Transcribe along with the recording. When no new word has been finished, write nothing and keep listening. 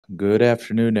Good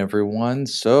afternoon, everyone.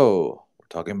 So, we're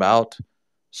talking about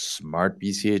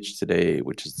SmartBCH today,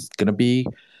 which is going to be,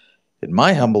 in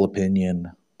my humble opinion,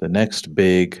 the next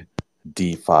big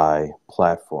DeFi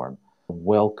platform.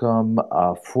 Welcome,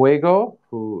 Fuego,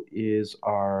 who is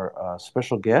our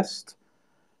special guest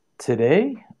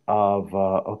today.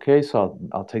 I'll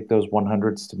take those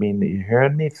 100s to mean that you're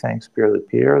hearing me. Thanks, Pierre the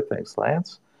Pierre. Thanks,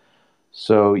 Lance.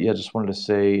 So, yeah, just wanted to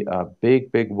say a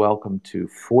big welcome to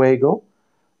Fuego,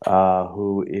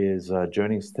 who is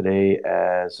joining us today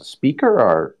as a speaker,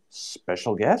 our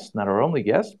special guest, not our only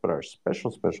guest, but our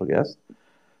special guest.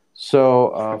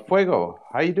 So, Fuego,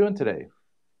 how you doing today?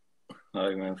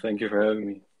 Hi, man. Thank you for having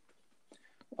me.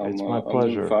 It's my I'm doing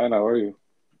pleasure. fine. How are you?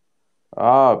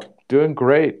 Doing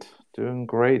great, doing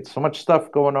great. So much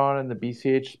stuff going on in the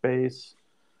BCH space.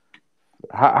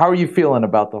 How are you feeling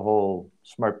about the whole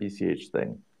smart BCH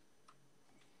thing?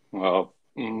 Well,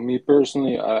 me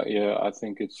personally, I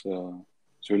think it's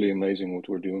really amazing what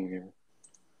we're doing here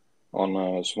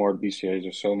on Smart BCH.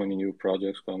 There's so many new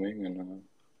projects coming, and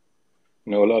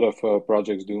a lot of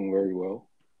projects doing very well.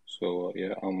 So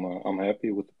yeah, I'm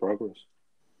happy with the progress.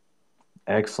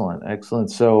 Excellent, excellent.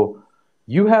 So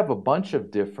you have a bunch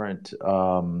of different.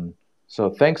 So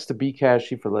thanks to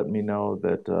Bcashy for letting me know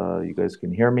that you guys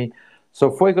can hear me. So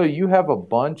Fuego, you have a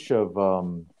bunch of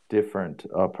different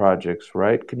projects,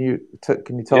 right? Can you tell us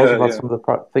Yeah, about yeah. some of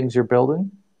the things you're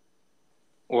building?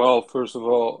 Well, first of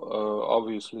all,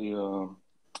 obviously,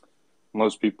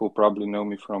 most people probably know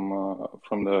me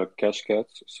from the Cash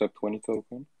Cats SEP20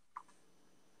 token.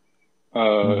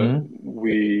 Mm-hmm.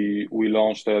 We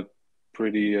launched that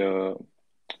pretty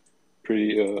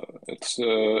pretty it's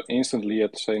instantly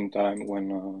at the same time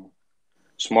when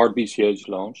Smart BCH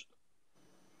launched,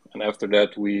 and after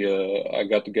that we I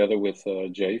got together with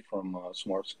Jay from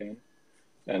Smart Scan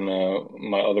and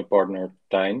my other partner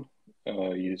Tijn.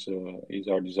 He's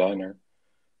our designer,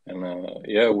 and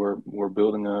yeah, we're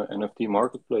building a NFT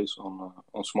marketplace on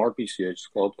Smart BCH. It's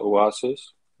called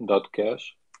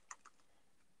Oasis.cash,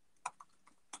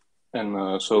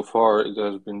 and so far it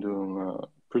has been doing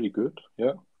pretty good.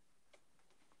 Yeah.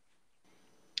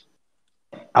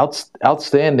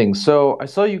 Outstanding. So I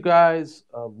saw you guys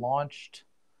launched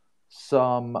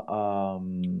some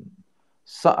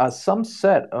some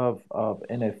set of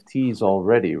NFTs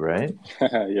already, right?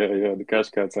 Yeah, the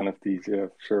Cash Cats NFTs, yeah,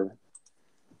 for sure.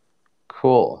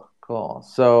 Cool, cool.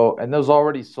 So, and those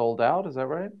already sold out, is that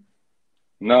right?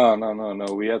 No.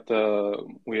 We had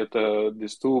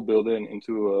this tool built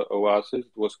into Oasis.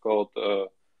 It was called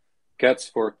Cats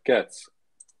for Cats.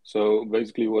 So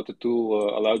basically, what the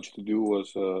tool allowed you to do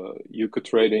was you could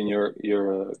trade in your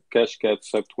Cash Cat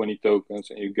SEP20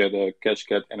 tokens, and you get a Cash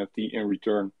Cat NFT in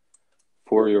return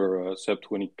for your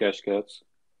SEP20 Cash Cats.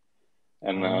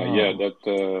 And yeah,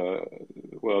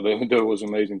 Oh, that was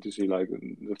amazing to see. Like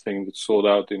the thing that sold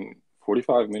out in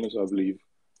 45 minutes, I believe.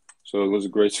 So it was a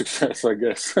great success, I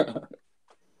guess.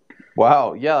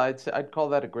 wow. Yeah, I'd call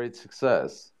that a great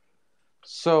success.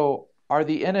 So, are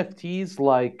the NFTs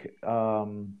like I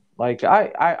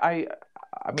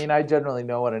mean, I generally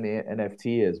know what an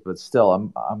NFT is, but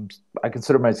still, I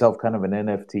consider myself kind of an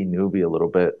NFT newbie a little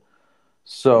bit.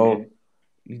 So,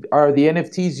 Mhm. are the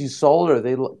NFTs you sold, are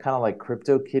they kind of like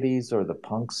Crypto Kitties or the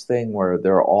Punks thing where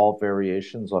they're all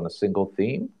variations on a single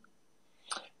theme?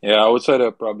 Yeah, I would say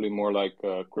they're probably more like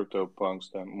crypto punks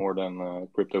than more than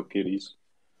crypto kitties.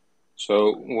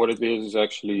 So what it is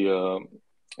actually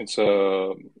it's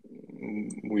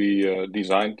we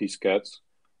designed these cats,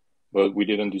 but we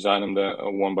didn't design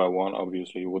them one by one.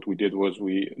 Obviously, what we did was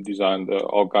we designed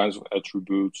all kinds of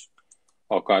attributes,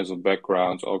 all kinds of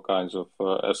backgrounds, all kinds of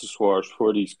accessoires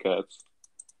for these cats.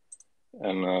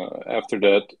 And after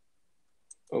that,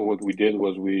 what we did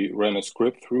was we ran a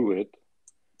script through it,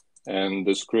 and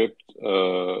the script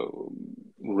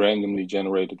randomly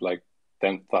generated like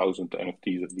 10,000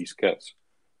 NFTs of these cats.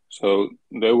 So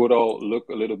they would all look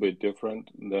a little bit different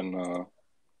than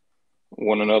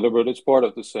one another, but it's part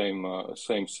of the same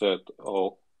set.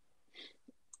 All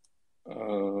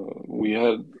we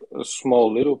had a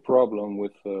small little problem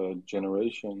with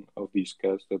generation of these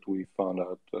cats that we found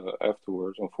out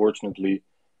afterwards. Unfortunately,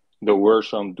 there were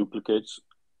some duplicates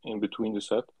in between the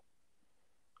set.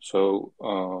 So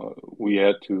we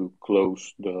had to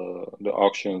close the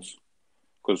auctions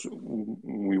because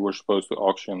we were supposed to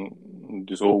auction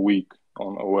this whole week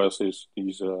on Oasis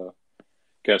these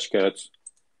cash cats,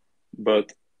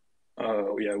 but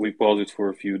yeah, we paused it for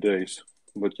a few days.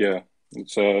 But yeah,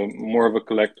 it's more of a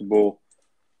collectible,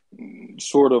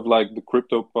 sort of like the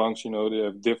crypto punks. You know, they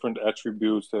have different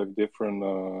attributes, they have different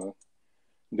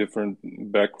different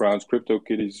backgrounds.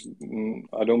 CryptoKitties,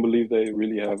 I don't believe they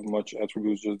really have much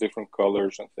attributes, just different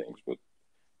colors and things. But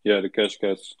yeah, the Cash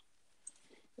Cats,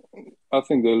 I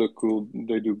think they look cool.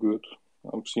 They do good.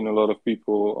 I've seen a lot of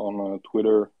people on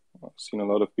Twitter. I've seen a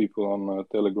lot of people on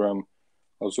Telegram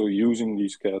also using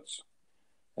these cats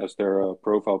as their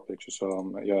profile picture.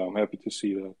 So yeah, I'm happy to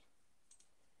see that.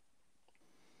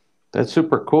 That's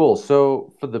super cool.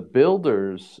 So, for the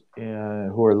builders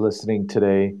who are listening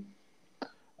today,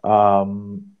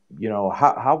 um,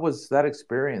 how was that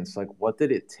experience? Like, what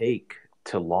did it take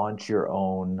to launch your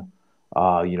own,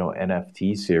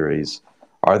 NFT series?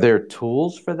 Are there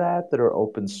tools for that are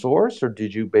open source, or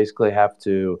did you basically have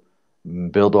to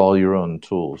build all your own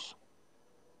tools?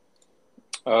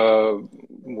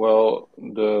 Well,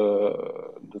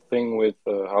 the thing with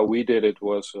how we did it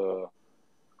was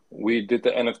we did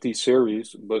the NFT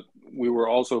series, but we were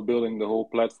also building the whole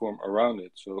platform around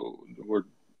it. So there were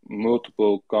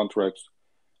multiple contracts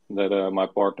that my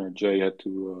partner Jay had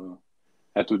to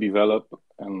develop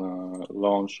and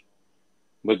launch.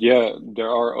 But yeah, there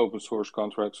are open source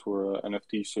contracts for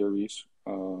NFT series.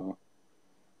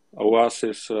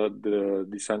 Oasis, the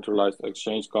decentralized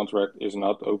exchange contract, is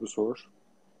not open source,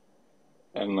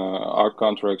 and our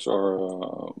contracts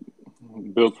are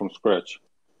built from scratch.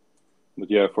 But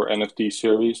yeah, for NFT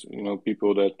series,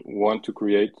 people that want to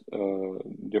create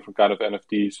different kind of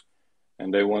NFTs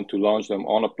and they want to launch them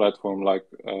on a platform like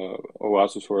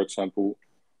Oasis, for example,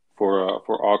 for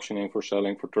auctioning, for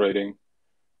selling, for trading.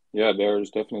 Yeah,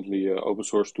 there's definitely open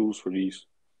source tools for these.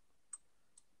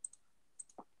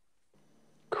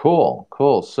 Cool,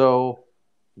 cool. So,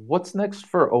 what's next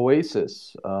for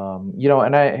Oasis?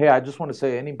 Hey, I just want to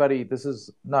say, anybody, this is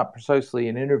not precisely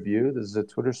an interview. This is a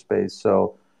Twitter space,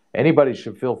 so anybody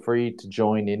should feel free to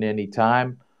join in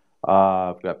anytime.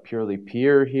 I've got Purely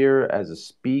Peer here as a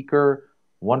speaker,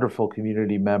 wonderful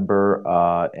community member,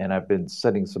 and I've been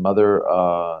sending some other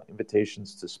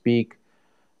invitations to speak.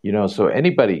 So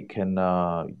anybody can,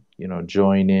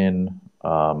 join in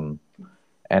and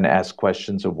ask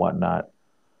questions and whatnot.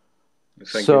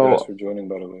 Thank you guys for So, joining,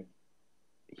 by the way.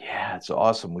 yeah, it's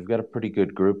awesome. We've got a pretty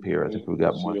good group here. I think we've I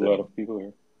got see more a lot than, of people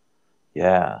here.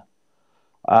 yeah.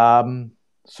 Um,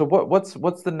 so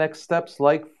what's the next steps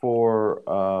like for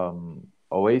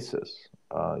Oasis?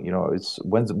 It's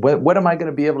when am I going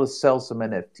to be able to sell some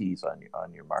NFTs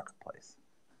on your marketplace?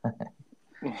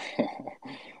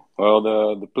 Well,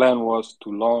 the plan was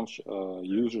to launch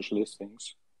users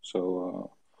listings.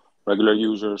 So regular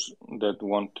users that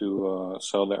want to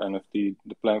sell their NFT.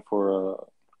 The plan for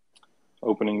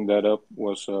opening that up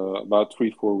was about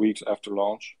 3-4 weeks after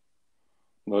launch.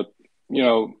 But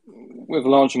with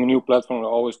launching a new platform, there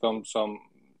always comes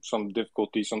some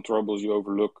difficulties, some troubles you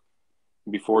overlook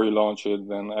before you launch it.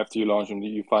 Then after you launch them,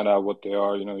 you find out what they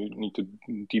are. You need to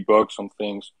debug some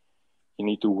things. You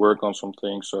need to work on some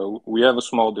things. So we have a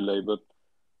small delay, but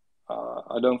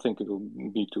I don't think it will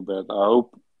be too bad. I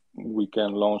hope we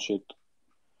can launch it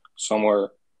somewhere,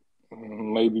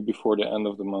 maybe before the end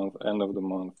of the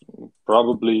month,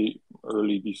 probably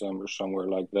early December, somewhere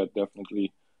like that,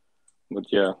 definitely. But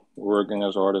yeah, we're working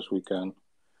as hard as we can.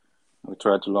 We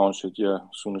try to launch it, yeah,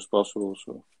 as soon as possible.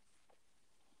 So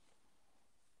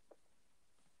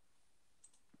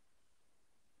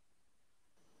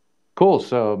Cool.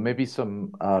 So maybe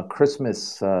some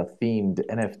Christmas themed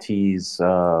NFTs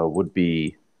would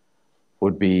be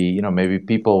maybe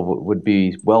people would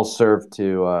be well served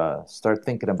to start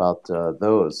thinking about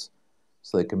those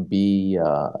so they can be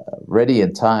ready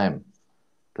in time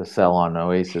to sell on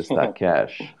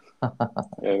Oasis.cash.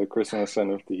 yeah, the Christmas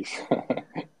NFTs.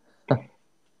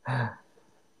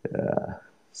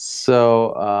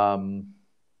 So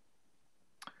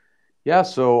yeah,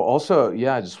 so also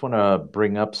yeah, I just want to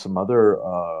bring up some other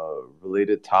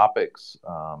related topics.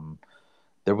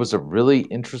 There was a really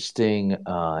interesting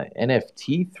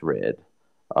NFT thread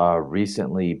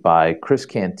recently by Chris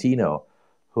Cantino,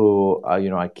 who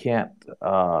I can't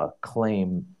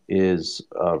claim is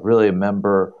really a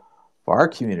member of our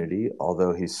community,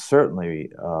 although he's certainly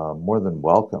more than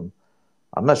welcome.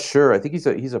 I'm not sure. I think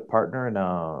he's a partner in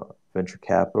a venture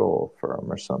capital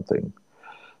firm or something.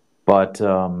 But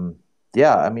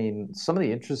yeah, I mean, some of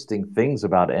the interesting things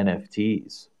about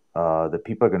NFTs that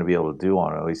people are going to be able to do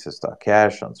on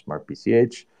Oasis.cash, on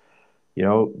SmartBCH.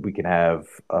 We can have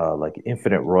like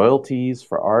infinite royalties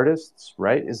for artists,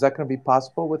 right? Is that going to be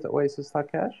possible with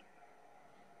Oasis.cash?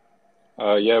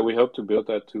 Yeah, we hope to build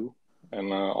that too.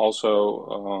 And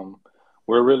also,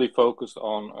 we're really focused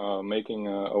on making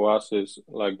Oasis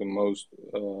like the most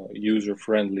user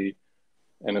friendly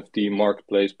NFT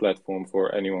marketplace platform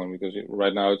for anyone, because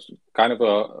right now it's kind of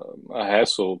a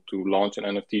hassle to launch an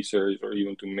NFT series or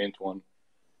even to mint one.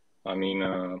 I mean,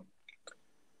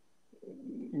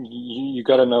 you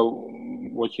got to know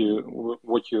what you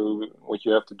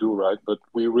have to do, right? But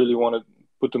we really want to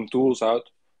put them tools out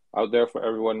there for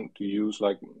everyone to use,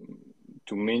 like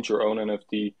to mint your own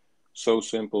NFT. So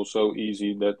simple, so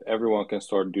easy that everyone can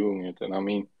start doing it. And I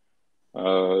mean,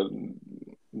 uh,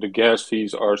 the gas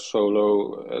fees are so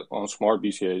low on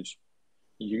SmartBCH.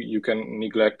 You can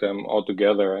neglect them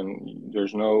altogether, and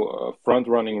there's no front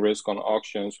running risk on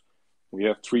auctions. We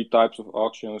have three types of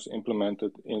auctions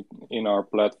implemented in our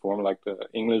platform, like the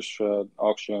English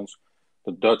auctions,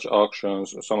 the Dutch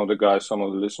auctions. Some of the guys, some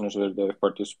of the listeners that have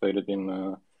participated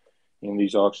in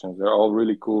these auctions, they're all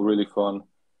really cool, really fun.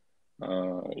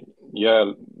 Uh,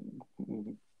 yeah,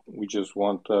 we just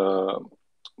want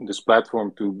this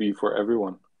platform to be for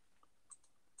everyone.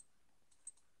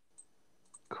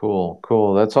 Cool,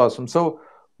 cool. That's awesome. So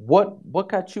what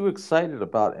got you excited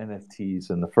about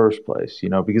NFTs in the first place? You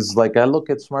know, because like I look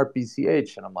at Smart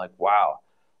BCH and I'm like, wow,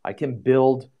 I can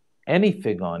build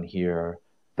anything on here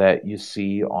that you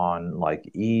see on like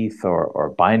ETH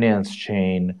or Binance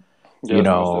chain, you Yes, most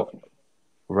know, definitely.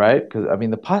 right? Because I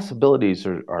mean the possibilities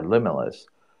are limitless.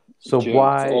 So Yeah, it's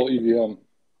why, all EVM.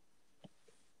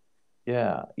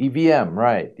 yeah, EVM,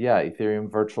 right? Yeah,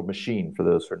 Ethereum Virtual Machine for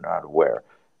those who are not aware.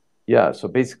 Yeah, so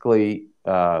basically,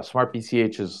 Smart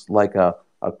BCH is like a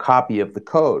copy of the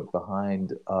code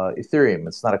behind Ethereum.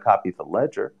 It's not a copy of the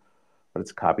ledger, but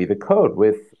it's a copy of the code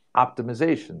with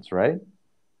optimizations, right?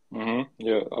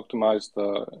 Yeah, optimized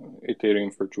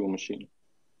Ethereum virtual machine.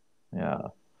 Yeah.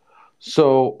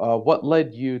 So, what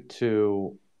led you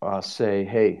to say,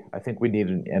 hey, I think we need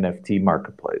an NFT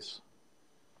marketplace?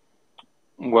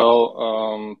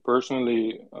 Well,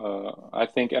 personally, I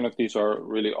think NFTs are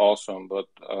really awesome, but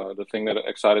the thing that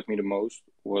excited me the most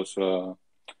was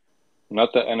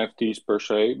not the NFTs per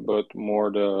se, but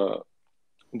more the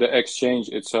exchange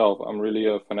itself. I'm really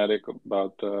a fanatic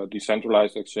about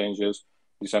decentralized exchanges,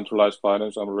 decentralized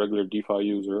finance. I'm a regular DeFi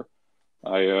user.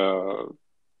 I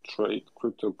trade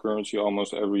cryptocurrency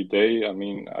almost every day. I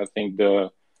mean, I think the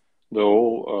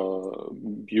whole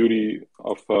beauty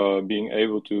of being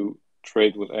able to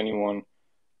trade with anyone,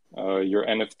 your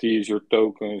NFTs, your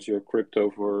tokens, your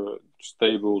crypto for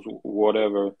stables,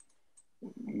 whatever,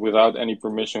 without any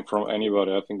permission from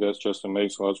anybody. I think that's just amazing.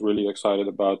 So I was really excited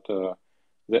about the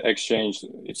exchange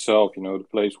itself, the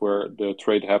place where the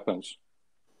trade happens.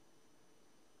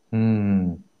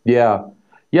 Hmm. Yeah.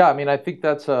 Yeah. I mean, I think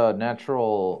that's a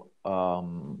natural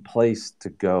place to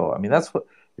go. I mean, that's what,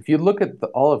 if you look at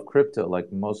all of crypto,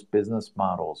 like most business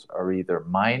models are either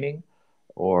mining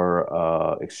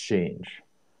or exchange,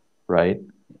 right? Hmm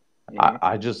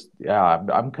I just, yeah,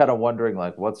 I'm kind of wondering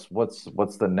like, what's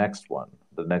the next one,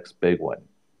 the next big one,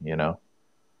 you know?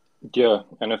 Yeah,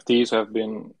 NFTs have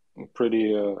been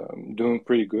pretty doing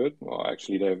pretty good. Well,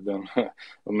 actually, they've done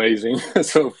amazing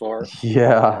so far.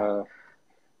 Yeah.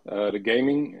 Uh, the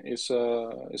gaming is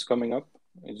coming up.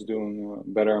 It's doing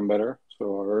better and better.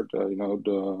 So I heard,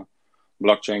 the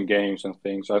blockchain games and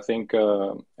things. I think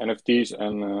NFTs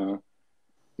and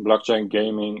blockchain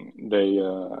gaming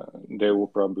they will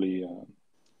probably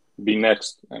be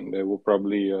next, and they will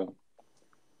probably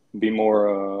be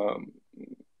more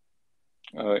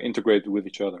integrated with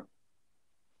each other.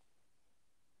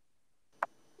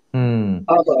 Hmm.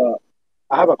 I have a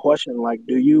I have a question. Like,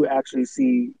 do you actually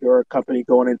see your company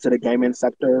going into the gaming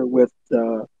sector with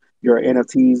your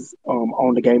NFTs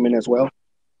on the gaming as well?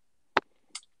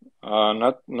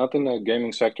 Not in the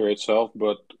gaming sector itself,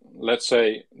 but let's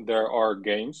say there are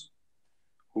games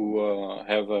who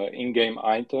have in-game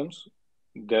items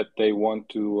that they want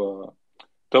to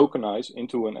tokenize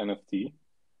into an NFT.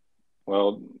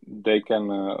 Well, they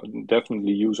can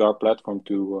definitely use our platform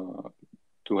to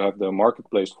have the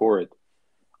marketplace for it.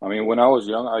 I mean, when I was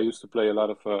young, I used to play a lot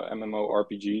of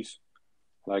MMORPGs.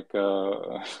 Like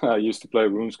I used to play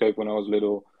RuneScape when I was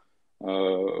little.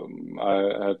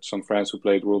 I had some friends who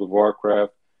played World of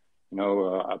Warcraft.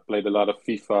 I played a lot of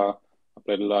FIFA. I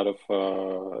played a lot of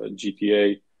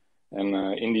GTA. And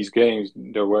in these games,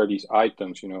 there were these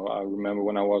items. I remember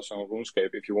when I was on RuneScape,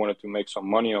 if you wanted to make some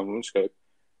money on RuneScape,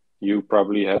 you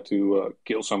probably had to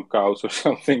kill some cows or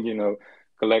something,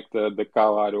 collect the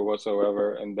cow hide or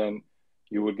whatsoever, and then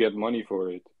you would get money for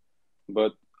it.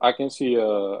 But I can see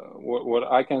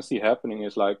what I can see happening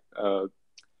is like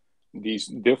these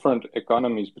different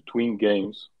economies between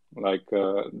games, like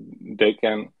they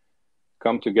can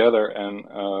come together and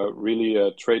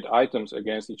really trade items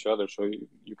against each other, so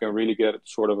you can really get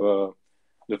sort of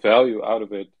the value out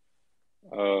of it.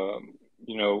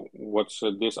 what's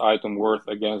this item worth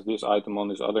against this item on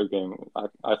this other game.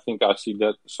 I think I see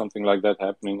that something like that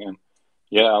happening, and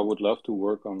yeah, I would love to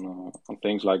work on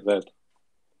things like that.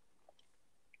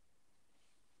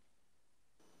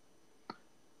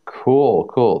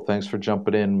 Cool. Thanks for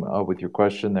jumping in with your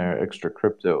question there, Extra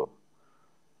Crypto.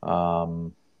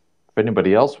 If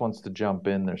anybody else wants to jump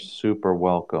in, they're super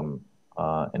welcome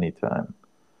anytime.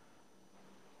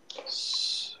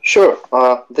 Sure.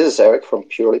 This is Eric from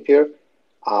Purely Pure.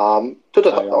 Hi,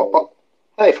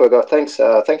 Fuego. Thanks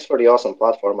for the awesome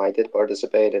platform. I did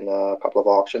participate in a couple of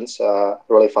auctions.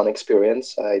 Really fun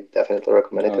experience. I definitely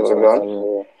recommend it to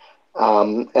everyone.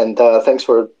 And thanks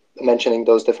for mentioning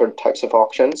those different types of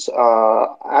auctions.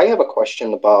 I have a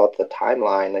question about the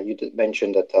timeline. You did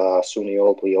mention that soon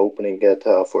you'll be opening it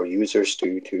for users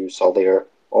to sell their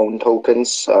own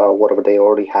tokens, whatever they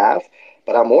already have.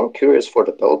 But I'm more curious for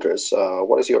the builders.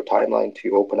 What is your timeline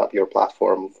to open up your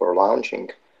platform for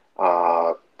launching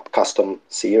custom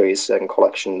series and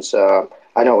collections?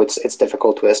 I know it's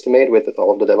difficult to estimate with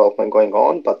all the development going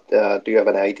on, but do you have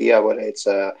an idea whether it's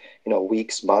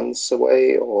weeks, months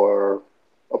away, or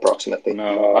approximately?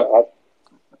 No,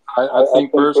 I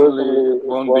think personally it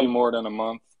won't be more than a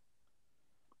month,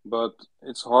 but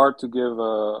it's hard to give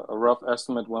a rough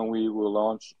estimate when we will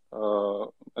launch,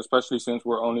 especially since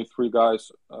we're only 3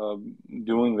 guys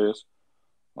doing this.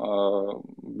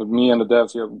 But me and the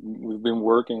devs, yeah, we've been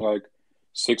working like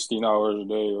 16 hours a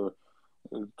day or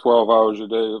 12 hours a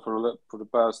day for the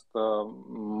past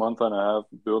month and a half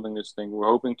building this thing. We're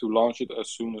hoping to launch it as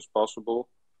soon as possible.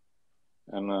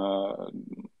 And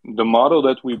the model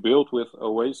that we built with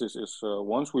Oasis is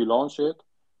once we launch it,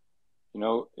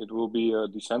 it will be a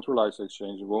decentralized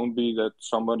exchange. It won't be that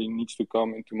somebody needs to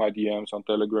come into my DMs on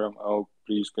Telegram. Oh,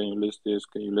 please, can you list this?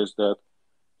 Can you list that?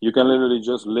 You can literally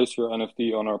just list your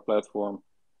NFT on our platform.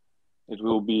 It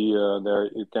will be there.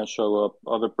 It can show up.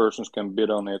 Other persons can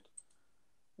bid on it.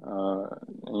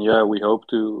 And yeah, we hope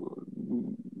to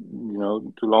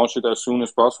launch it as soon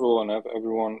as possible and have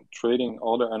everyone trading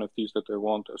all their NFTs that they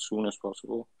want as soon as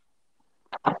possible.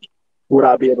 Would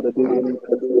I be able to do anything?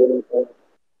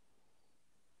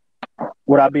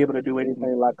 Would I be able to do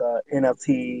anything like a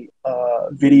NFT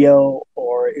video,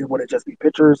 or would it just be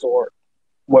pictures, or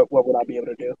what would I be able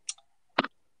to do?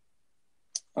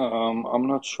 I'm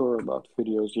not sure about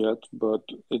videos yet, but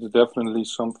it's definitely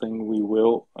something we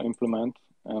will implement.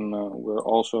 And we're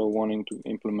also wanting to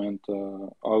implement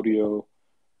audio,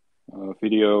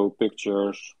 video,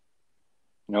 pictures,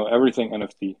 everything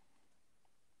NFT.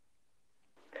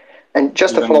 And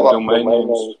just a Even follow-up domain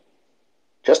names.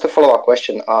 Just a follow-up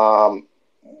question.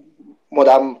 What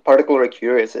I'm particularly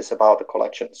curious is about the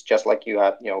collections. Just like you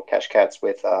have, cash cats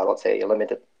with, let's say, a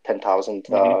limited 10,000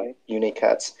 unique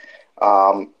cats.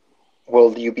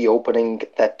 Will you be opening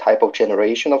that type of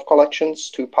generation of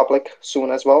collections to public soon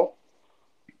as well?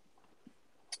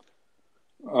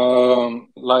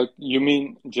 Like you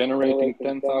mean generating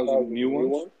 10,000 new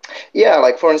ones? Yeah,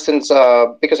 like for instance,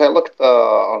 because I looked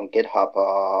on GitHub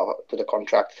to the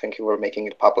contract, I think you were making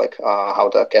it public, how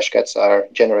the cashcats are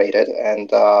generated. And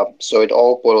so it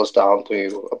all boils down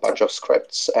to a bunch of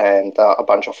scripts and a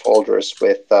bunch of folders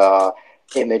with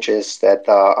images that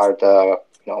are the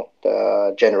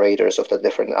generators of the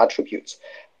different attributes.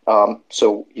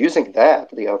 So using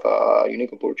that, you have a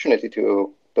unique opportunity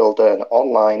to build an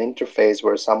online interface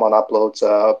where someone uploads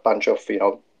a bunch of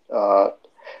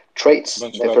traits,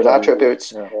 different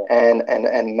attributes, and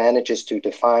manages to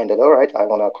define that. All right, I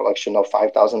want a collection of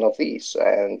 5,000 of these,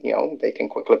 and they can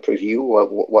quickly preview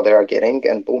what they are getting,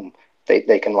 and boom,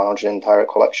 they can launch an entire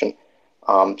collection.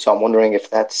 So I'm wondering if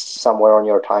that's somewhere on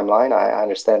your timeline. I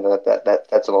understand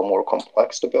that's a little more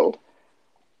complex to build.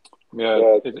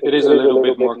 Yeah, it is a little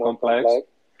bit more complex.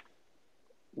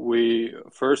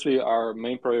 Firstly, our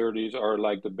main priorities are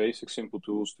like the basic simple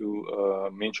tools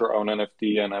to mint your own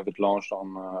NFT and have it launched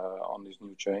on this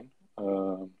new chain.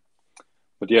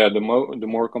 But yeah, the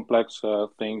more complex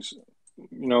things,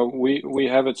 we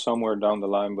have it somewhere down the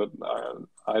line, but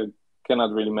I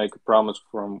cannot really make a promise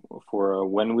for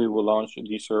when we will launch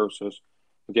these services.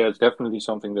 But yeah, it's definitely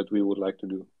something that we would like to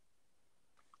do.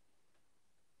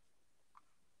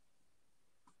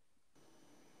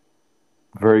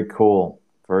 Very cool.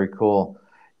 Very cool.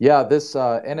 Yeah, this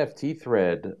NFT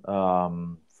thread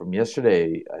from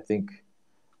yesterday, I think,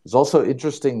 is also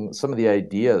interesting. Some of the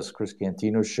ideas Chris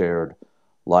Cantino shared,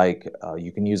 like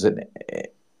you can use it,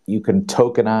 you can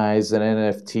tokenize an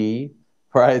NFT,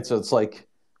 right? So it's like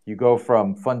you go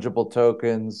from fungible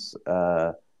tokens,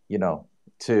 to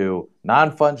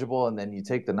non-fungible, and then you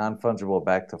take the non-fungible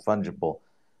back to fungible.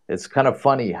 It's kind of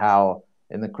funny how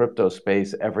in the crypto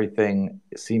space, everything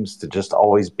seems to just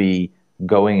always be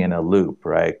going in a loop,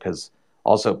 right? Because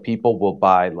also people will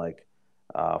buy like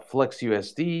Flex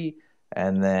USD,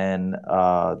 and then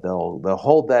they'll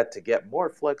hold that to get more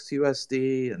Flex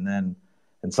USD, and then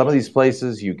in some of these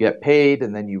places you get paid,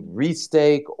 and then you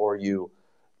restake, or you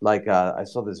like I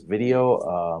saw this video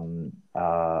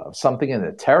of something in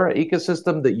the Terra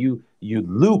ecosystem that you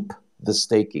loop the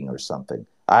staking or something.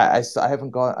 I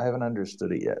haven't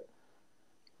understood it yet.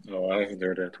 No, I haven't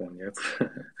heard that one yet.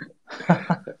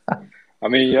 I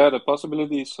mean, yeah, the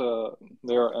possibilities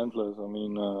they are endless. I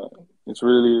mean, it's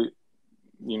really,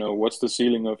 what's the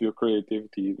ceiling of your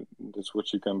creativity? That's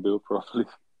what you can build, probably.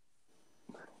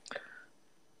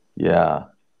 Yeah.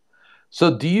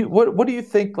 So what do you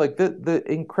think, like the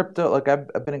in crypto, like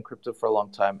I've been in crypto for a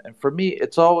long time, and for me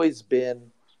it's always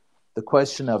been the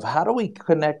question of how do we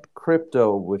connect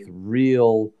crypto with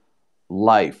real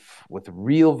life, with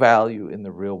real value in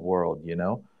the real world, you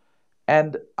know?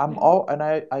 And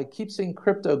I keep seeing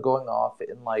crypto going off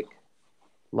in like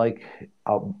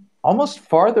almost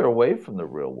farther away from the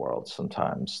real world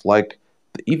sometimes. Like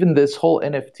even this whole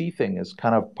NFT thing is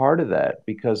kind of part of that,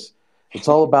 because it's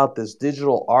all about this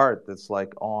digital art that's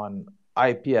like on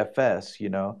IPFS, you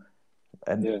know.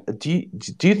 And Yeah.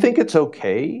 do you think it's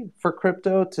okay for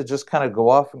crypto to just kind of go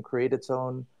off and create its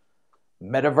own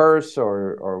metaverse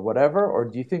or whatever, or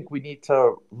do you think we need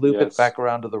to loop it Yes. back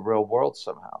around to the real world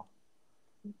somehow?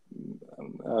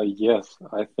 Yes,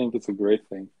 I think it's a great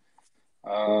thing.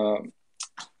 The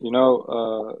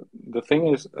thing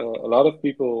is, a lot of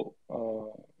people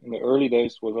in the early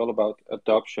days was all about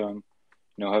adoption,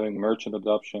 having merchant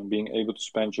adoption, being able to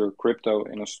spend your crypto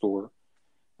in a store.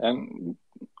 And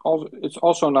also, it's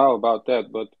also now about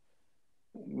that, but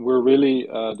we're really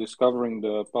discovering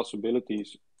the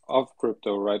possibilities of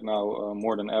crypto right now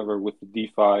more than ever with the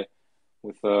DeFi,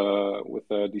 with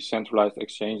decentralized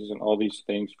exchanges and all these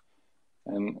things.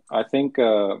 And I think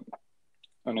an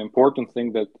important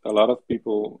thing that a lot of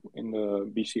people in the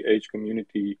BCH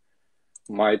community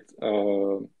might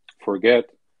forget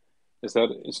is that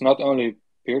it's not only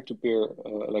peer-to-peer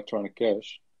electronic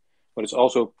cash, but it's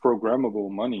also programmable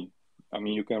money. I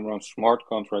mean, you can run smart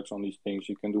contracts on these things.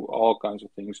 You can do all kinds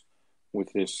of things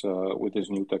with this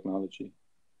new technology.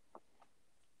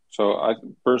 So I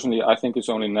think it's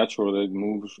only natural that it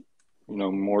moves,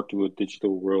 more to a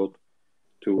digital world,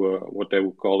 to what they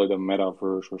would call it a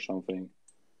metaverse or something.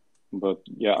 But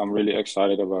yeah, I'm really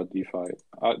excited about DeFi.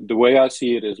 The way I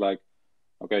see it is like,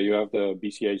 okay, you have the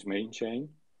BCH main chain,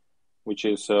 which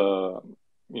is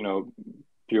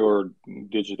pure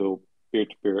digital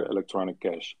peer-to-peer electronic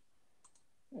cash,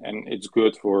 and it's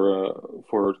good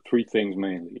for three things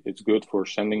mainly. It's good for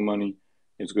sending money,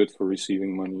 it's good for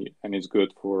receiving money, and it's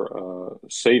good for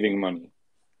saving money.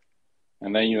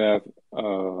 And then you have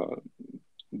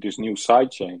this new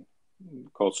side chain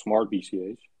called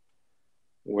SmartBCH,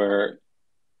 where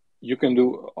you can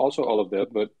do also all of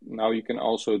that, but now you can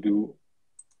also do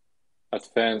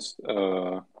advanced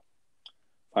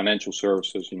financial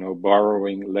services,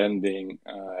 borrowing, lending,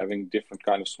 having different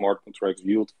kind of smart contracts,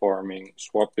 yield farming,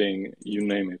 swapping, you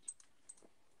name it.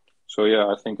 So yeah,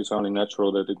 I think it's only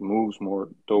natural that it moves more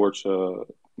towards a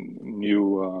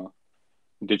new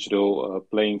digital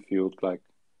playing field like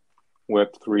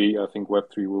Web3. I think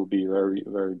Web3 will be very,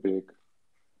 very big.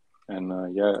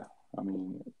 And yeah, I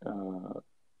mean,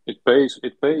 it pays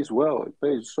well. It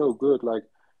pays so good. Like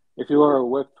if you are a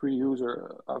Web3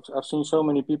 user, I've seen so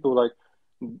many people like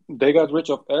they got rich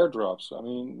off airdrops. I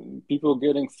mean, people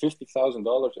getting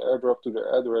 $50,000 airdrop to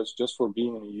their address just for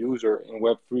being a user in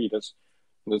Web3. That's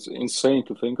insane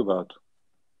to think about.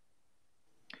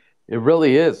 It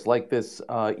really is like this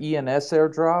ENS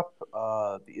airdrop,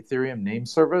 the Ethereum name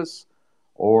service,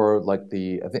 or like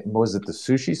I think, was it the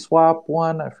Sushi Swap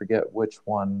one? I forget which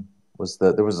one was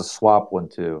there was a swap one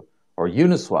too, or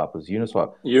Uniswap was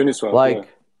Uniswap. Uniswap, yeah. Like,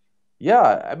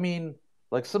 yeah, I mean,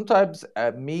 like sometimes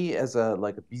me as a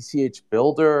BCH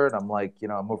builder, and I'm like,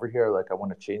 I'm over here like I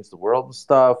want to change the world and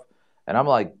stuff, and I'm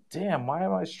like, damn, why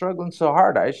am I struggling so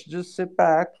hard? I should just sit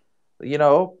back,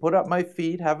 put up my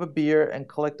feet, have a beer, and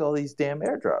collect all these damn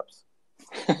airdrops.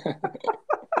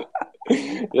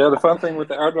 Yeah, the fun thing with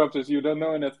the airdrops is you don't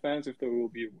know in advance if they will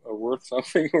be worth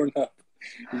something or not.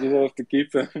 You just have to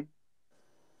keep them.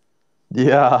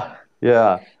 Yeah,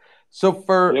 yeah. So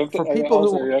for people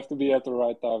also, who you have to be at the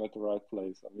right time at the right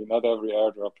place. I mean, not every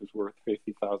airdrop is worth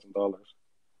 $50,000.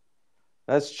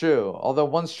 That's true. Although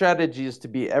one strategy is to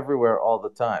be everywhere all the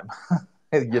time.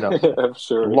 Yeah,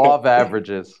 sure. Law of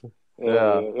averages.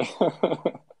 Yeah, Yeah.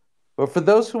 yeah. But for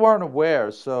those who aren't aware,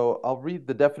 so I'll read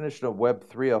the definition of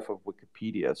Web3 off of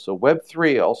Wikipedia. So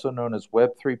Web3, also known as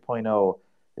Web 3.0,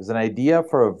 is an idea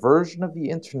for a version of the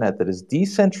internet that is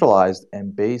decentralized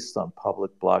and based on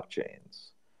public blockchains.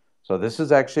 So this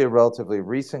is actually a relatively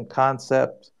recent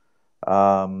concept,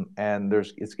 and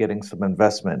it's getting some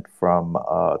investment from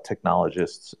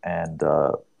technologists and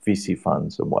VC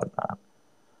funds and whatnot.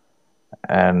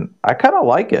 And I kind of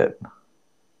like it.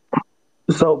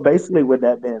 So basically, with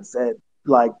that being said,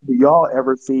 like, do y'all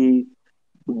ever see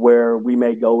where we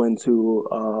may go into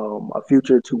a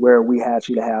future to where we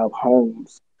actually have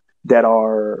homes that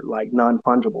are like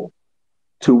non-fungible,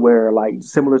 to where like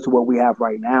similar to what we have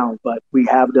right now, but we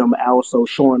have them also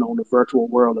showing on the virtual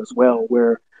world as well,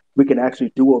 where we can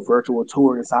actually do a virtual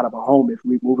tour inside of a home if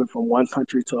we're moving from one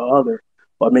country to another,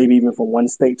 or maybe even from one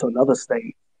state to another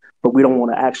state, but we don't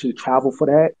want to actually travel for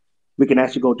that. We can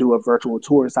actually go do a virtual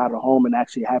tour inside of the home and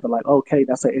actually have it like, okay,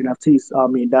 that's an NFT. I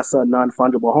mean, that's a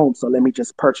non-fungible home. So let me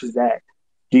just purchase that.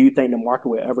 Do you think the market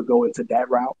will ever go into that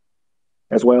route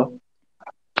as well?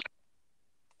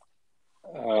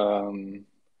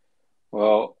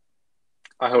 Well,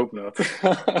 I hope not.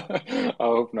 I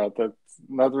hope not. That's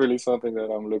not really something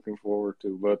that I'm looking forward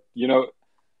to. But yeah,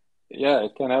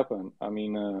 it can happen. I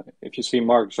mean, if you see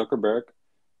Mark Zuckerberg,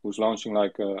 who's launching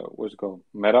like what's it called,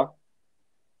 Meta,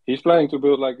 he's planning to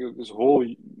build like this whole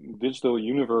digital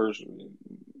universe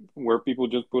where people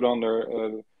just put on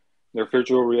their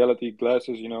virtual reality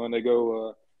glasses, and they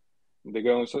go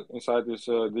inside this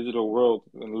digital world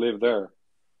and live there.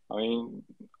 I mean,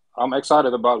 I'm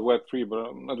excited about Web3, but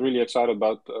I'm not really excited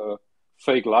about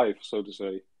fake life, so to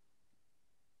say.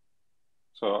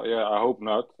 So yeah, I hope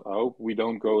not. I hope we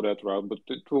don't go that route. But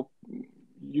it will.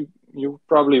 You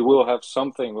probably will have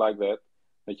something like that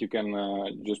you can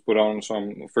just put on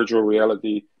some virtual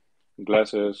reality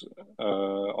glasses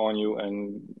on you,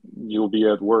 and you'll be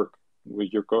at work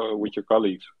with your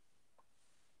colleagues.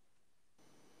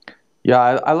 Yeah,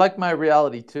 I like my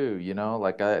reality too,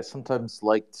 like I sometimes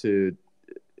like to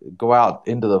go out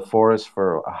into the forest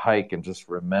for a hike and just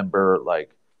remember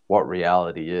like what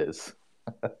reality is.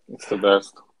 It's the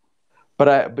best. But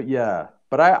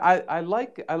I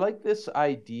like this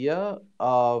idea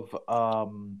of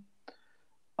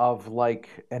like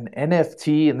an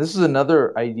NFT, and this is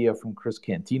another idea from Chris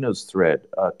Cantino's thread,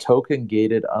 token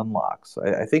gated unlocks.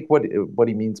 I think what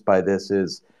he means by this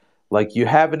is like you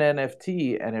have an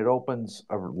NFT and it opens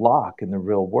a lock in the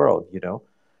real world.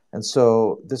 And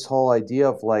so this whole idea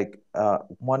of like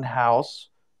one house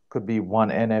could be one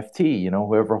NFT.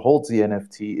 Whoever holds the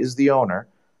NFT is the owner,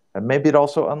 and maybe it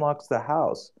also unlocks the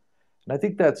house. And I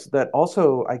think that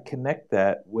also I connect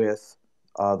that with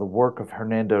the work of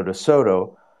Hernando de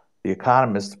Soto, the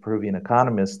economist, the Peruvian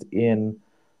economist, in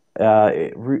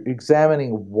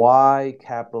examining why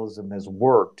capitalism has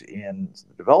worked in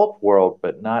the developed world,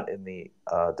 but not in the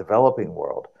developing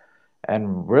world.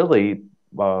 And really,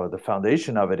 the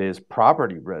foundation of it is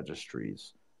property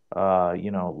registries,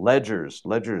 ledgers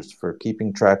for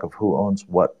keeping track of who owns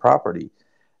what property.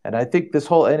 And I think this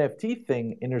whole NFT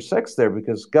thing intersects there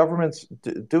because governments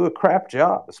do a crap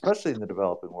job, especially in the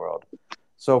developing world.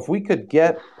 So if we could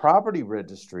get property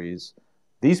registries,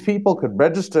 these people could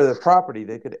register their property,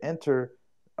 they could enter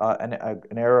an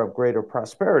era of greater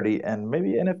prosperity, and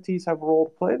maybe NFTs have a role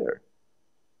to play there.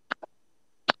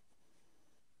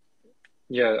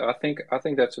 Yeah, I think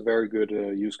that's a very good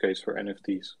use case for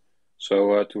NFTs.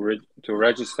 So to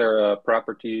register a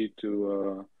property,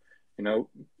 to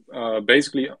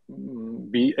basically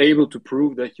be able to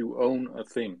prove that you own a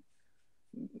thing.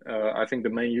 I think the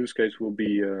main use case will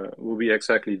be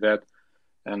exactly that,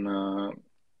 and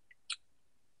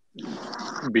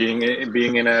being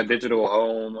in a digital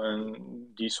home and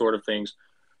these sort of things.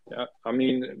 I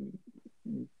mean,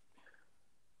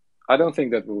 I don't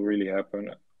think that will really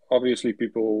happen. Obviously,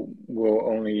 people will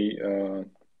only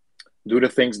do the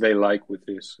things they like with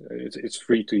this. It's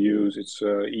free to use. It's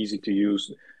easy to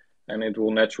use, and it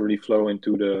will naturally flow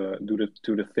into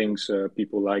the things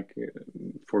people like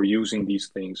for using these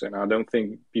things. And I don't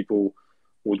think people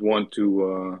would want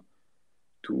to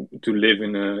live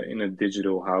in a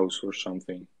digital house or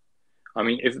something. I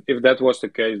mean, if that was the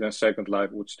case, then Second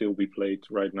Life would still be played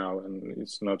right now, and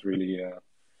it's not really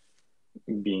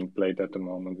being played at the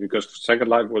moment because Second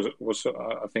Life was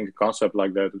I think a concept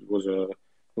like that.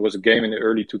 It was a game in the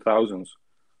early 2000s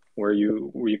where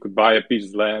you could buy a piece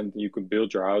of land, you could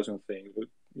build your house and things. But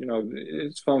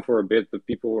it's fun for a bit, but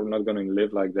people are not going to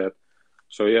live like that.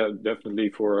 So yeah, definitely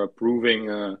for proving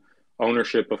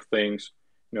ownership of things,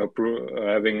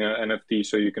 having an NFT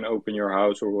so you can open your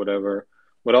house or whatever.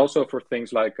 But also for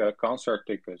things like concert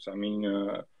tickets. I mean,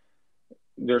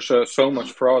 there's so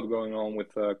much fraud going on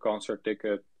with concert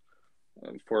ticket.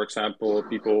 For example,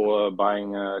 people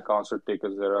buying concert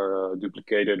tickets that are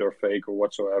duplicated or fake or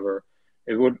whatsoever.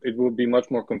 It would be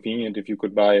much more convenient if you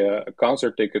could buy a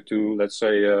concert ticket to, let's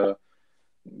say,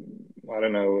 I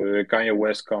don't know, a Kanye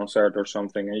West concert or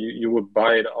something, and you would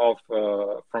buy it off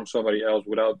from somebody else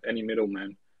without any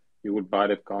middleman. You would buy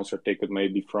that concert ticket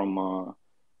maybe from an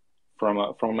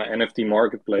NFT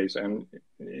marketplace, and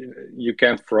you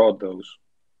can't fraud those.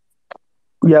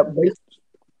 Yeah,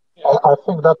 I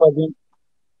think that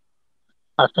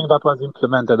was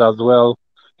implemented as well.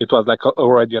 It was like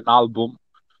already an album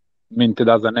minted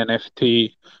as an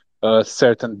NFT.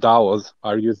 Certain DAOs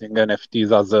are using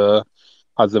NFTs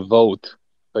as a vote.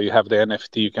 So you have the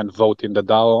NFT, you can vote in the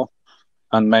DAO,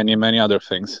 and many other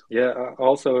things. Yeah, I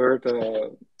also heard.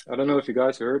 I don't know if you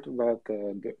guys heard about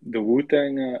the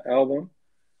Wu-Tang album.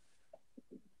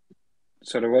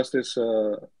 So there was this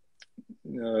the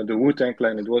Wu-Tang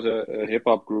Clan. It was a hip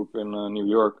hop group in New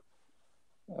York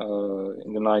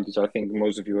in the 90s. I think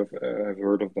most of you have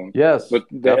heard of them. Yes, but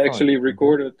they definitely. actually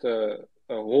recorded a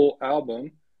whole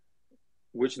album,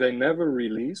 which they never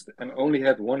released and only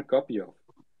had one copy of.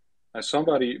 And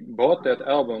somebody bought that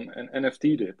album and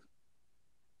NFT'd it.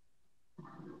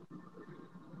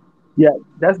 Yeah,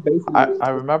 that's basically. I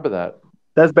remember that.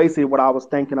 That's basically what I was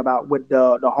thinking about with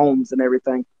the homes and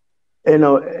everything. In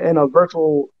a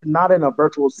virtual, not in a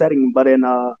virtual setting, but in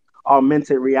a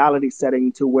augmented reality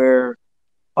setting, to where,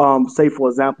 say for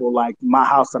example, like my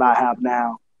house that I have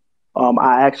now,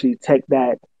 I actually take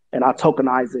that and I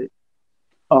tokenize it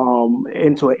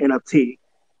into an NFT,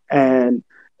 and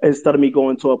instead of me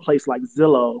going to a place like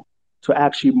Zillow to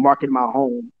actually market my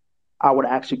home, I would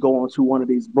actually go onto one of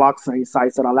these blockchain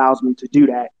sites that allows me to do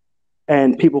that,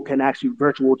 and people can actually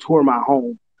virtual tour my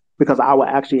home, because I will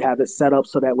actually have it set up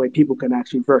so that way people can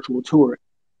actually virtual tour it,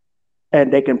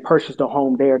 and they can purchase the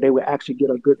home there. They would actually get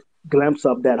a good glimpse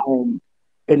of that home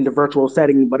in the virtual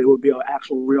setting, but it would be an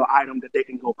actual real item that they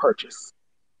can go purchase.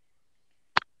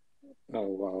 Oh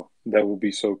wow, that would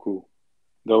be so cool.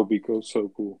 That would be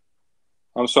so cool.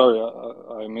 I'm sorry,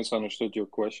 I misunderstood your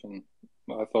question.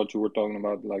 I thought you were talking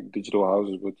about like digital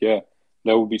houses, but yeah,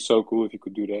 that would be so cool if you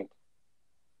could do that.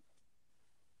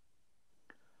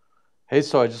 Hey,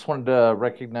 so I just wanted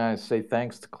to say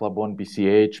thanks to Club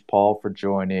 1BCH, Paul for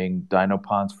joining, Dino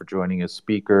Ponce for joining as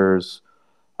speakers.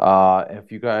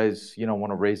 If you guys,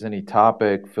 want to raise any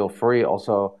topic, feel free.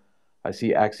 Also, I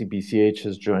see Axie BCH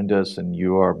has joined us, and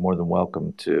you are more than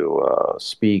welcome to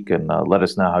speak and let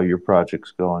us know how your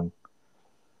project's going.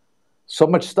 So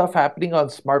much stuff happening on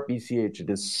SmartBCH. It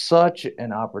is such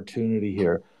an opportunity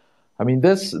here. I mean,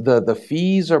 the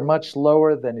fees are much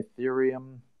lower than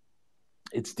Ethereum.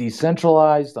 It's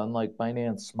decentralized, unlike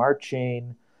Binance Smart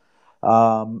Chain.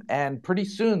 And pretty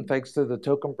soon, thanks to the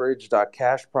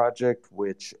tokenbridge.cash project,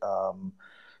 which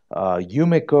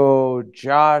Yumiko,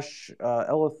 Josh,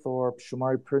 Ella Thorpe,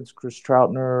 Shumari Prince, Chris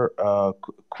Troutner,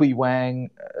 Kui Wang,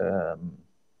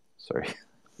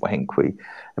 Wang Kui,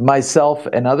 and myself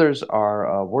and others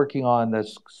are working on,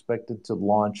 that's expected to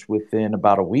launch within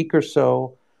about a week or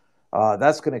so.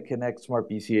 That's going to connect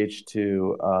SmartBCH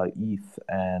to ETH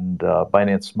and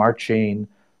Binance Smart Chain.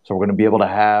 So we're going to be able to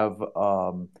have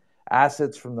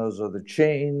assets from those other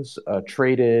chains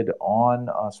traded on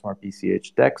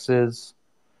SmartBCH dexes.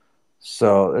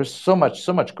 So there's so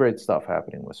much great stuff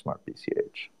happening with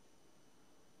SmartBCH.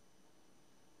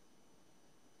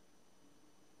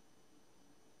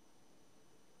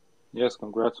 Yes,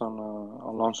 congrats on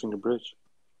launching the bridge.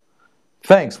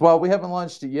 Thanks. Well, we haven't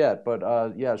launched it yet, but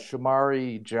yeah,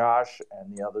 Shumari, Josh,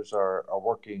 and the others are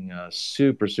working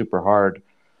super hard.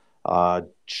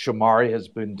 Shumari has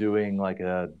been doing like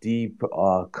a deep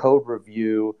code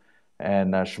review,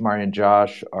 and Shumari and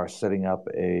Josh are setting up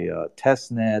a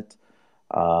test net.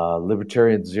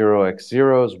 Libertarian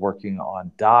 0x0 is working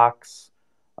on docs,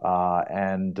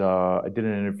 and I did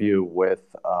an interview with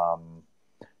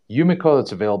Yumiko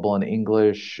that's available in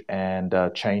English and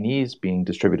Chinese, being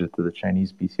distributed to the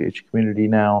Chinese BCH community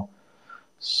now.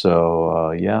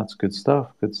 So yeah, it's good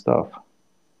stuff. Good stuff.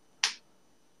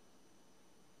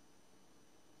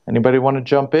 Anybody want to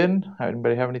jump in?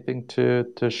 Anybody have anything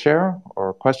to share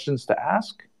or questions to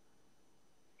ask?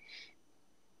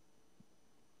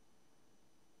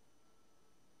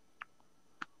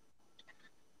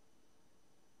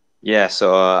 Yeah,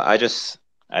 so I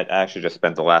actually just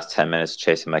spent the last 10 minutes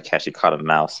chasing my cat. She caught a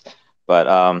mouse, but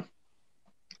I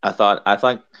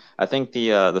think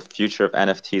the future of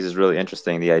NFTs is really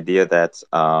interesting. The idea that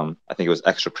I think it was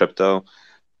Extra Crypto,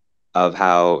 of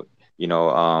how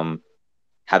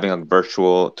having like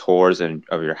virtual tours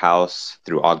of your house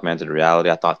through augmented reality.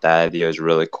 I thought that idea is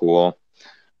really cool.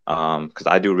 Because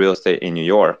I do real estate in New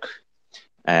York,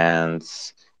 and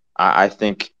I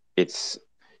think it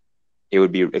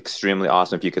would be extremely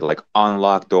awesome if you could like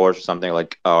unlock doors or something,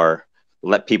 like, or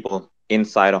let people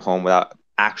inside a home without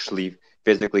actually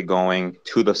physically going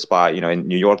to the spot. You know, in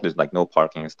New York, there's like no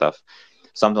parking and stuff.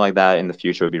 Something like that in the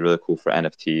future would be really cool for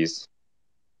NFTs.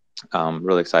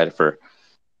 Really excited for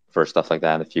stuff like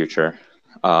that in the future.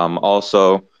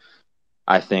 Also,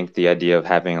 I think the idea of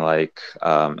having like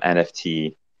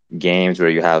NFT games where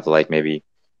you have like maybe,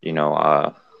 you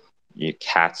know,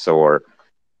 cats or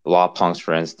law punks,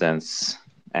 for instance,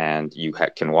 and you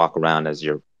can walk around as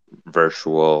your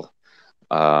virtual,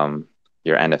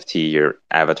 your NFT, your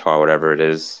avatar, whatever it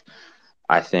is.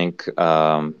 I think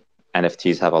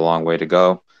NFTs have a long way to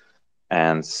go,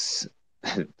 and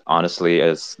honestly,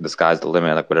 as the sky's the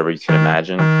limit, like whatever you can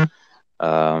imagine,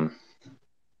 I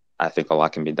think a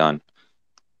lot can be done.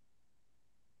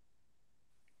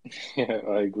 Yeah,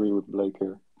 I agree with Blake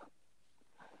here.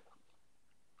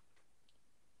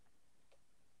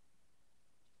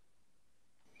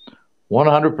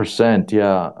 %,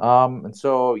 yeah. And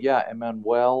so, yeah,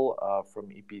 Emmanuel from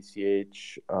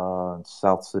EPCH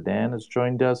South Sudan has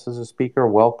joined us as a speaker.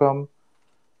 Welcome.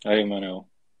 Hey, Manuel.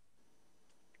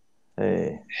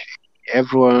 Hey.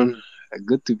 Everyone,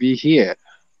 good to be here.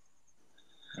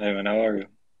 Hey, man, how are you?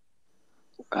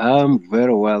 I'm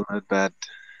very well, not bad,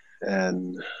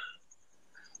 and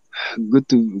good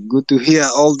to hear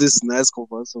all this nice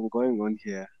conversation going on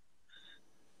here.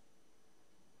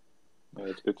 Yeah,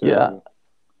 it's good to have you.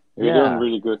 You're doing Yeah.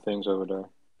 really good things over there.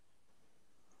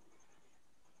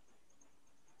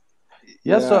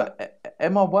 Yeah. So,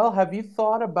 Emmanuel, have you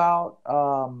thought about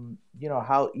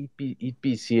how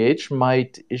EPCH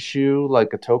might issue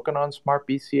like a token on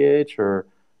SmartBCH, or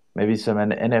maybe some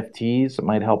NFTs that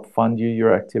might help fund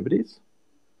your activities?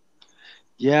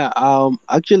 Yeah,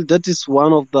 actually, that is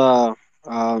one of the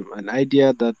an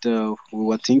idea that we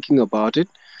were thinking about it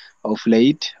of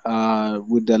late,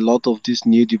 with a lot of this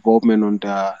new development on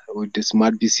the with the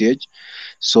smart BCH.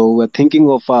 So we're thinking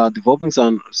of developing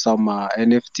some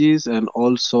NFTs, and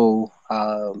also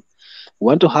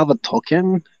want to have a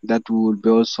token that we will be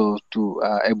also to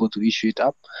able to issue it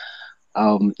up.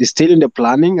 It's still in the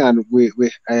planning, and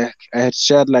I had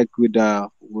shared like with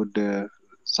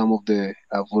some of the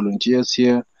volunteers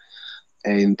here,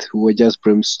 and we were just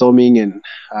brainstorming and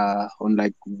on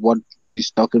like what this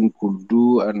token could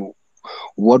do, and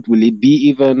what will it be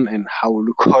even, and how will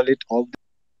we call it, all.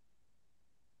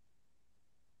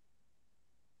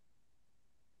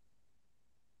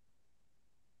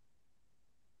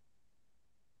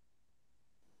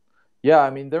 Yeah, I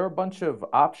mean, there are a bunch of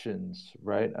options,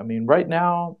 right? I mean, right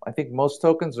now, I think most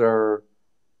tokens are,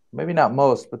 maybe not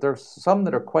most, but there's some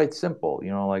that are quite simple,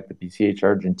 like the BCH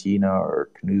Argentina or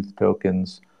Knuth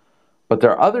tokens. But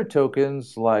there are other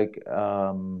tokens like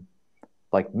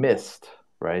Mist,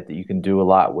 right, that you can do a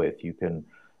lot with. You can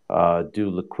do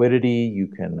liquidity, you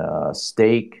can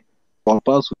stake. Help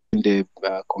us in the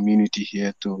community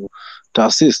here to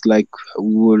assist, like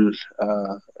we will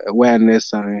where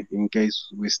necessary in case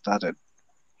we started.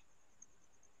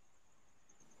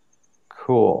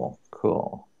 Cool.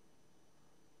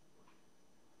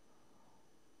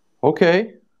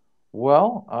 Okay.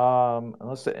 Well,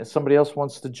 unless somebody else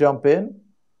wants to jump in,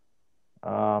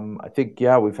 I think,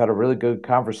 yeah, we've had a really good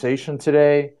conversation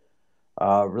today.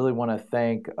 Really want to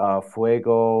thank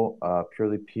Fuego,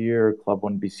 Purely Peer, Club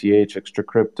One BCH, Extra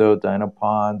Crypto,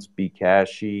 Dynapons,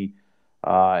 Bcashy,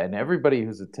 and everybody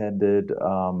who's attended.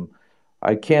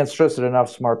 I can't stress it enough.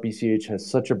 Smart BCH has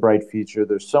such a bright future.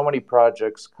 There's so many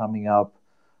projects coming up.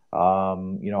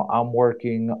 I'm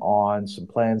working on some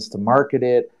plans to market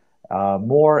it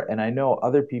more, and I know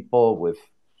other people with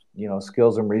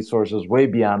skills and resources way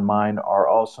beyond mine are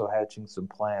also hatching some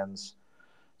plans.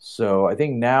 So I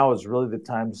think now is really the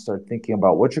time to start thinking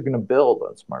about what you're going to build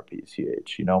on Smart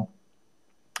BCH.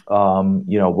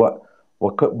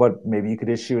 What maybe you could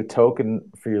issue a token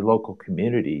for your local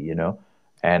community, and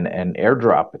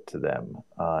airdrop it to them,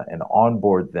 and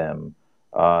onboard them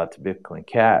to Bitcoin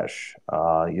Cash.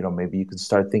 Maybe you could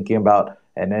start thinking about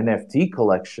an NFT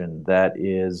collection that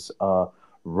is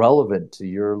relevant to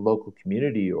your local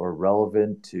community, or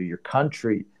relevant to your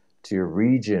country, to your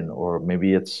region, or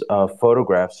maybe it's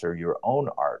photographs or your own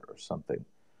art or something.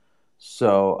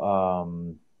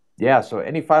 So, yeah. So,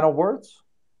 any final words?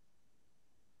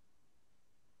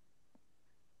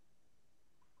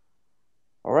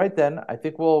 All right, then. I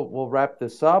think we'll wrap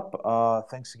this up.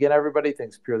 Thanks again, everybody.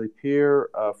 Thanks, Purely Peer,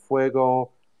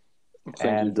 Fuego, Thank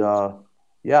and you,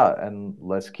 yeah, and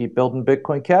let's keep building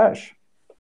Bitcoin Cash.